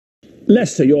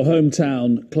Leicester, your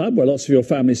hometown club, where lots of your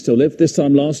family still live. This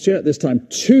time last year, this time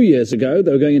 2 years ago,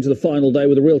 they were going into the final day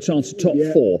with a real chance of top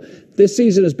four. This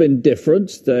season has been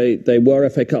different. They were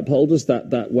FA Cup holders.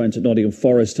 That went at Nottingham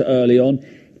Forest early on.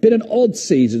 Been an odd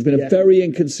season. It's been a very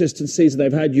inconsistent season.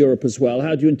 They've had Europe as well.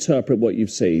 How do you interpret what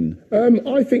you've seen?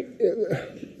 I think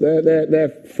their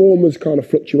form has kind of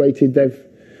fluctuated.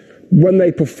 When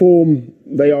they perform,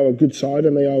 they are a good side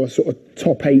and they are a sort of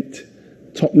top 8,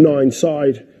 top 9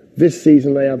 side. This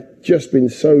season they have just been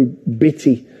so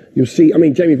bitty. You'll see, I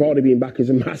mean, Jamie Vardy being back is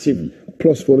a massive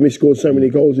plus for them. He scored so many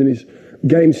goals in his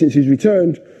game since he's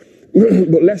returned.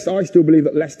 But Leicester, I still believe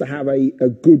that Leicester have a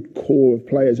good core of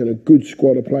players and a good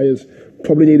squad of players.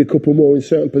 Probably need a couple more in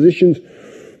certain positions.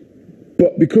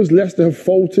 But because Leicester have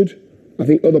faltered, I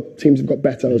think other teams have got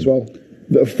better as well,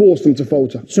 that have forced them to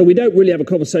falter. So we don't really have a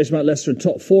conversation about Leicester in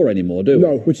top 4 anymore, do we?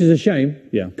 No. Which is a shame.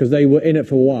 Yeah. Because they were in it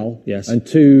for a while. Yes. And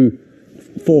 2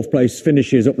 fourth-place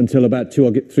finishes up until about 2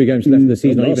 or 3 games left of the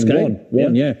season. Last even game.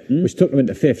 one, which took them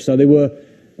into 5th. So they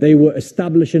were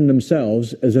establishing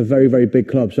themselves as a very, very big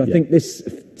club. So I think this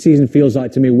season feels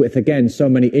like, to me, with, again, so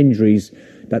many injuries,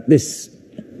 that this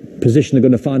position they're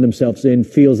going to find themselves in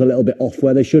feels a little bit off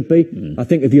where they should be. I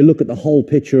think if you look at the whole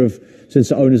picture of since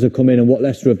the owners have come in and what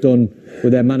Leicester have done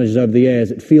with their managers over the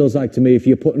years, it feels like to me if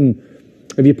you're putting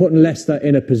Leicester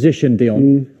in a position,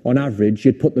 Dion, on average,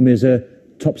 you'd put them as a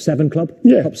top 7 club,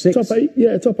 top 6, top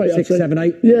 8, top 8, 6, 7,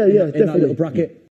 8, yeah, in that little bracket.